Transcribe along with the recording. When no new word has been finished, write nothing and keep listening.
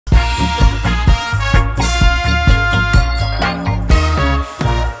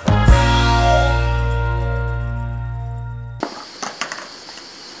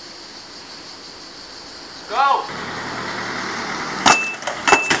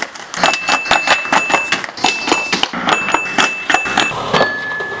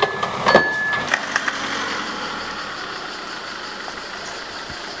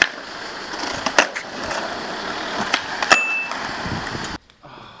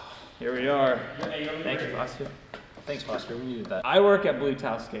Here we are. Thank you, Foster. Thanks, Foster. We needed that. I work at Blue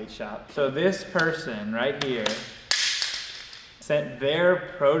Tile Skate Shop. So this person right here sent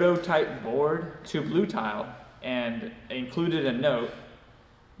their prototype board to Blue Tile and included a note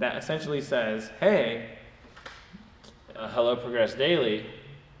that essentially says, hey, Hello Progress Daily,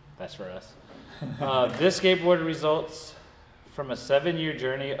 that's for us. This skateboard results from a 7-year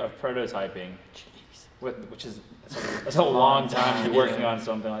journey of prototyping. Which is that's a long time to be working on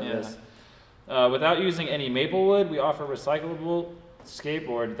something like this. Without using any maple wood, we offer recyclable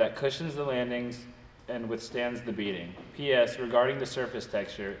skateboard that cushions the landings and withstands the beating. P.S. Regarding the surface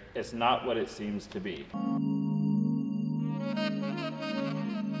texture, it's not what it seems to be.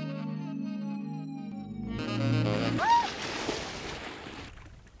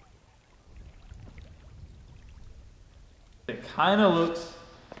 it kind of looks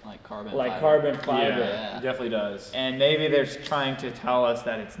like carbon fiber. Yeah, it definitely does. And maybe they're trying to tell us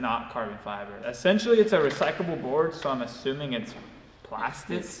that it's not carbon fiber. Essentially, it's a recyclable board, so I'm assuming it's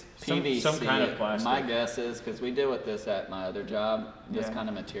plastic. It's PVC. Some kind of plastic. My guess is, because we deal with this at my other job, this kind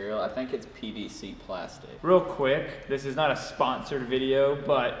of material, I think it's PVC plastic. Real quick, this is not a sponsored video,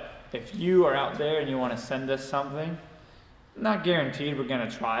 but if you are out there and you want to send us something, not guaranteed we're going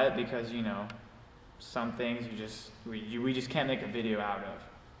to try it because, you know, some things we just can't make a video out of.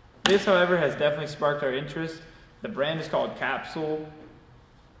 This, however, has definitely sparked our interest. The brand is called Capsule.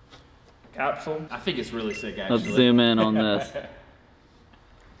 I think it's really sick, actually. Let's zoom in on this.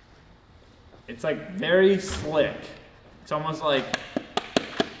 It's like very slick. It's almost like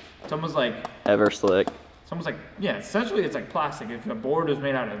Ever slick. It's almost like, yeah, essentially it's like plastic. If a board was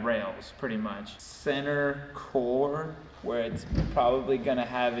made out of rails, pretty much. Center core, where it's probably gonna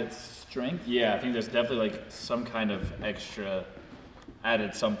have its strength. Yeah, I think there's definitely like some kind of extra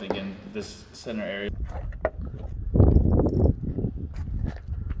added something in this center area.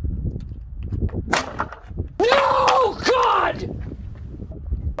 No, God!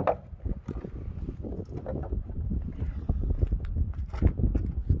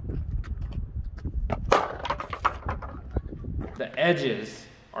 The edges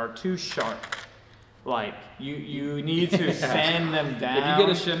are too sharp. Like you need to sand them down. If you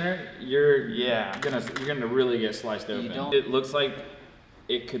get a shinner, you're gonna really get sliced open. It looks like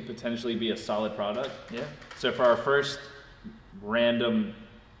it could potentially be a solid product. Yeah. So for our first random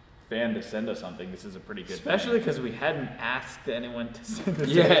fan to send us something, this is a pretty good. Especially because we hadn't asked anyone to send us.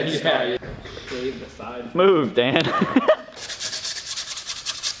 Yeah. Leave the side. Move, Dan.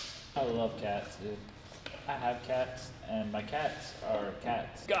 I love cats, dude. I have cats, and my cats are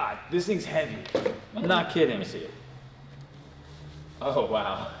cats. God, this thing's heavy. I'm not kidding. Let me see it. Oh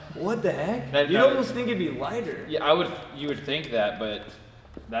wow. What the heck? You'd almost think it'd be lighter. Yeah, you would think that, but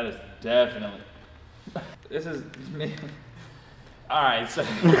that is definitely. This is me. All right, so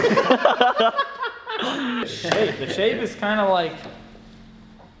the shape is kind of like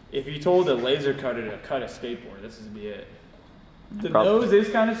if you told a laser cutter to cut a skateboard. This would be it. The nose is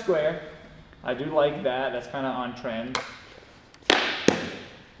kind of square. I do like that. That's kind of on trend.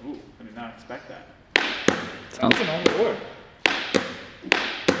 Ooh, I did not expect that. Sounds an old board.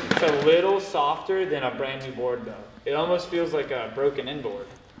 It's a little softer than a brand new board, though. It almost feels like a broken in board.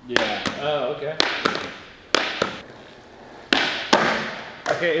 Yeah. Oh, okay.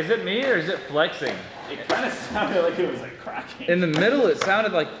 Okay, is it me or is it flexing? It kind of sounded like it was like cracking. In the middle, it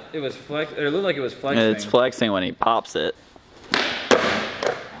sounded like it was flex. Or it looked like it was flexing. It's flexing when he pops it.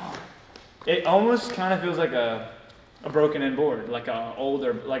 It almost kind of feels like a broken in board, like a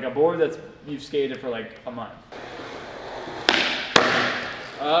board that's you've skated for like a month.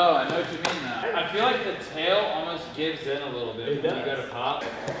 Oh, I know what you mean now. I feel like the tail almost gives in a little bit when you go to pop.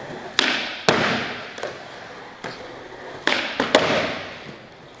 It's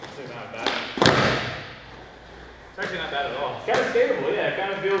actually not bad at all. It's kind of skatable, yeah. It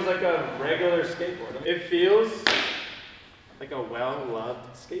kind of feels like a regular skateboard. It feels like a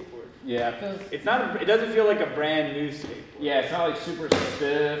well-loved skateboard. Yeah, it feels. It's not. It doesn't feel like a brand new skateboard. Yeah, it's not like super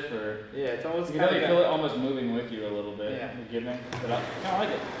stiff or. Yeah, it's almost. You kind of feel it almost moving with you a little bit. Yeah. Giving. But I like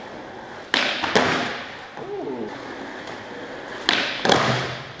it. Ooh.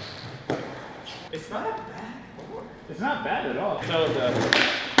 It's not a bad board. It's not bad at all. So the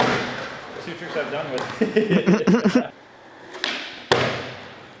two tricks I've done with it.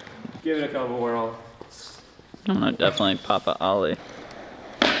 Give it a couple whirls. I'm gonna definitely pop a ollie.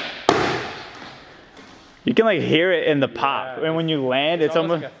 You can like hear it in the pop, and when you land, it's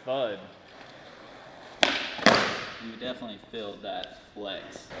almost like a thud. You definitely feel that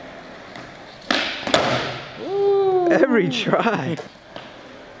flex. Ooh. Every try.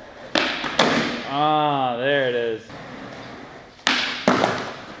 Ah, there it is.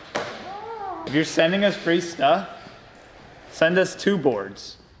 If you're sending us free stuff, send us 2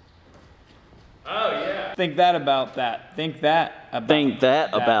 boards. Oh yeah. Think that about that. Think that about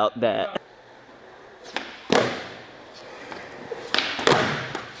that.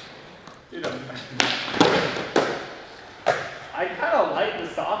 Dude, I kind of like the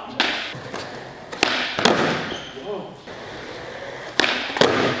softness. Whoa.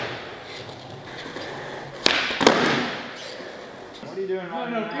 What are you doing?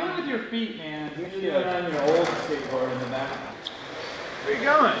 No, feel it with your feet, man. What are you doing on your old skateboard in the back? Where you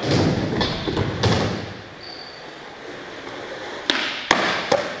going? Oh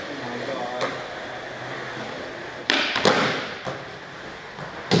my god.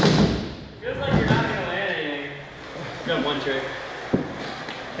 Feels like you're not gonna land anything. Got one trick.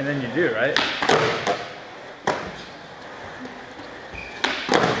 And then you do, right?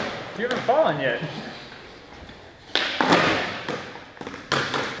 You haven't fallen yet.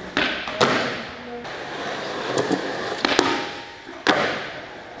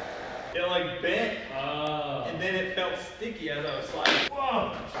 It like bent, and then it felt sticky as I was sliding.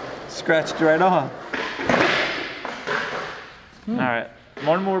 Whoa! Scratched right off. All right,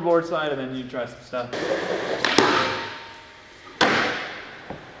 one more board slide and then you try some stuff.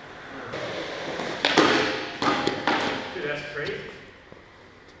 Dude, that's crazy.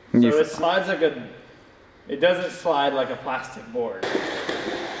 So it slides like a, it doesn't slide like a plastic board.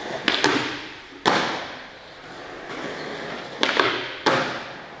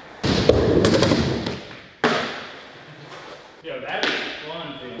 Yo, that is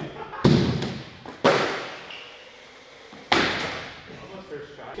fun, dude. Almost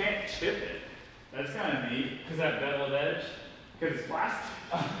first try. Can't chip it. That's kind of neat. Because that beveled edge. Because it's plastic.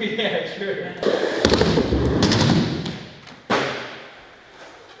 Oh, yeah, true.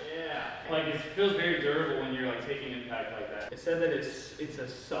 Yeah. Like, it feels very durable when you're, like, taking impact like that. It said that it's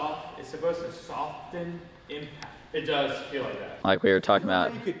supposed to soften impact. It does feel like that. Like we were talking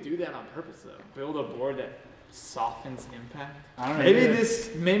about. You could do that on purpose though. Build a board that softens impact. I don't know.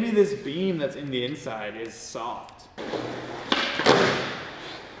 Maybe this beam that's in the inside is soft.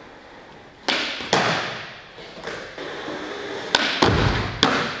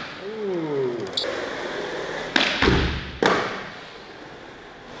 Ooh.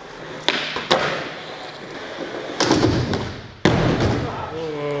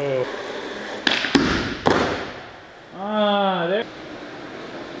 There.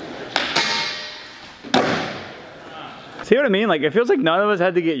 See what I mean? Like, it feels like none of us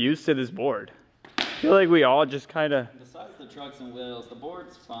had to get used to this board. I feel like we all just kind of... Besides the trucks and wheels, the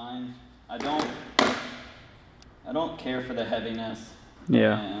board's fine. I don't care for the heaviness.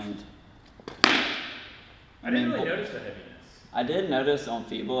 Yeah. And I didn't really notice the heaviness. I did notice on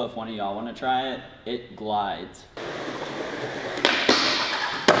Feeble, if one of y'all want to try it, it glides.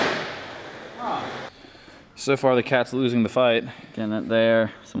 So far, the cat's losing the fight. Getting it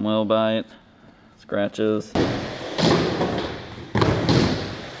there, some wheel bite, scratches.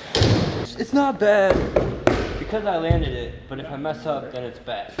 It's not bad because I landed it, but if I mess up, then it's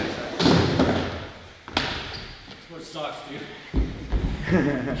bad. That's what sucks, dude. It's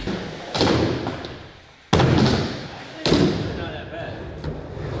not that bad.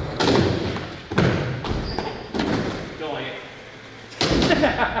 Don't like it.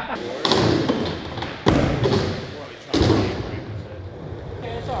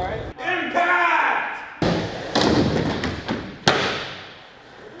 Okay, it's alright. Impact!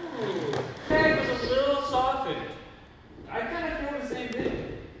 It was a little softened. I kind of feel the same thing.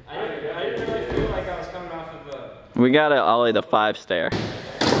 I didn't really feel like I was coming off of a... We got it ollie the 5 stair.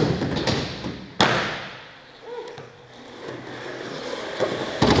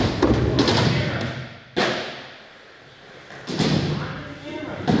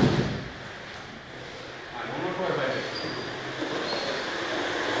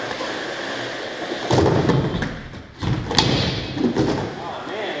 Oh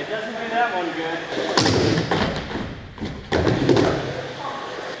man, it doesn't do that one good.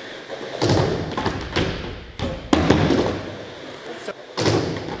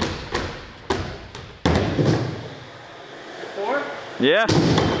 Yeah.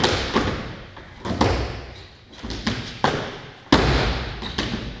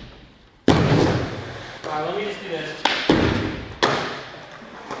 Alright, let me just do this.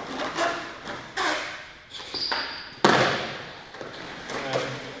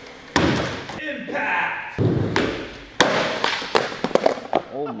 Impact!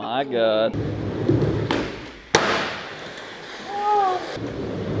 Oh my god.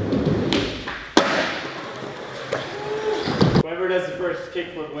 Whoever does the first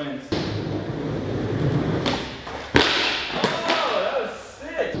kickflip wins. Oh, that was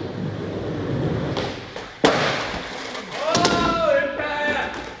sick!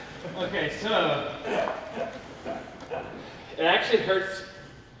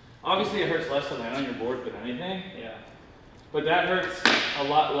 to land on your board than anything. Yeah. But that hurts a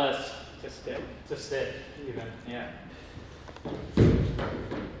lot less to stick. To stick, even. Yeah.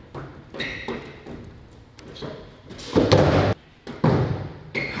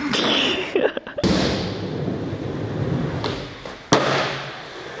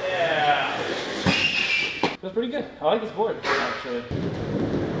 Yeah. That's pretty good. I like this board, actually.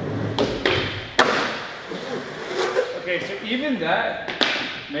 Okay, so even that,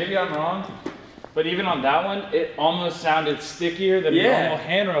 maybe I'm wrong, but even on that one, it almost sounded stickier than a normal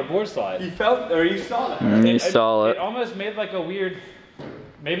handrail board slide. You felt, or you saw that. You saw It almost made like a weird,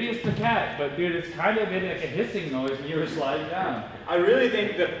 maybe it's the cat, but dude, it's kind of made like a hissing noise when you were sliding down. I really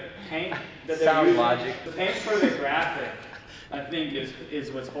think the paint that they're Sound using, logic. The paint for the graphic, I think,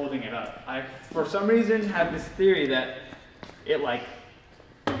 is what's holding it up. I, for some reason, have this theory that it like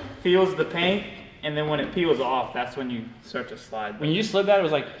feels the paint, and then when it peels off, that's when you start to slide. When you slid that, it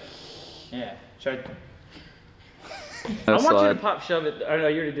was like, Yeah. Should I? No I want you to slide. pop shove it. Oh no,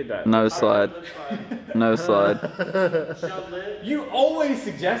 you already did that. No slide. No slide. You always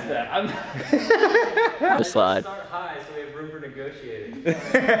suggest that. I'm No slide. Start high so we have room for negotiating.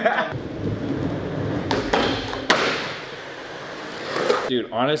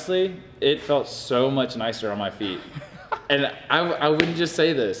 Dude, honestly, it felt so much nicer on my feet. And I wouldn't just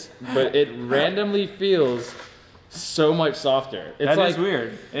say this, but it randomly feels so much softer. It's That is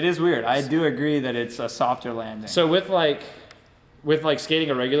weird. It is weird. I do agree that it's a softer landing. So with like skating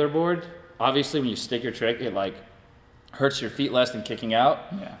a regular board, obviously when you stick your trick, it like hurts your feet less than kicking out.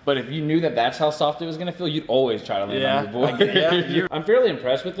 Yeah. But if you knew that that's how soft it was gonna feel, you'd always try to land on your board. Yeah. I'm fairly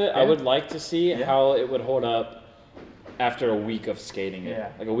impressed with it. I Yeah. would like to see how it would hold up after a week of skating it. Yeah.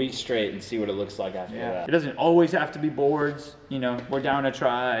 Like a week straight and see what it looks like after Yeah. that. It doesn't always have to be boards. You know, we're down to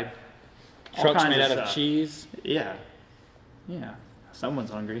try all Trucks kinds made out of of stuff. cheese. Yeah. Yeah.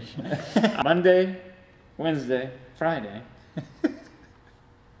 Someone's hungry. Monday, Wednesday, Friday.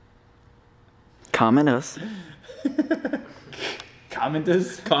 Comment us. Comment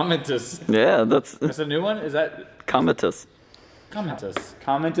us. Comment us. Yeah, that's a new one? Is that comment us. comment us?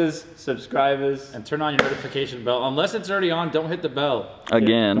 Comment us. Subscribe us. And turn on your notification bell. Unless it's already on, don't hit the bell.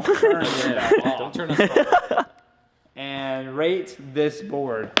 Again. Don't turn it off. Don't turn us off. And rate this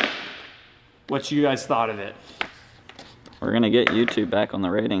board. What you guys thought of it? We're gonna get YouTube back on the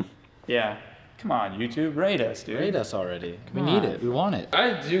rating. Yeah. Come on, YouTube, rate us, dude. Rate us already. We Come need on. it. We want it.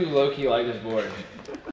 I do low-key like this board.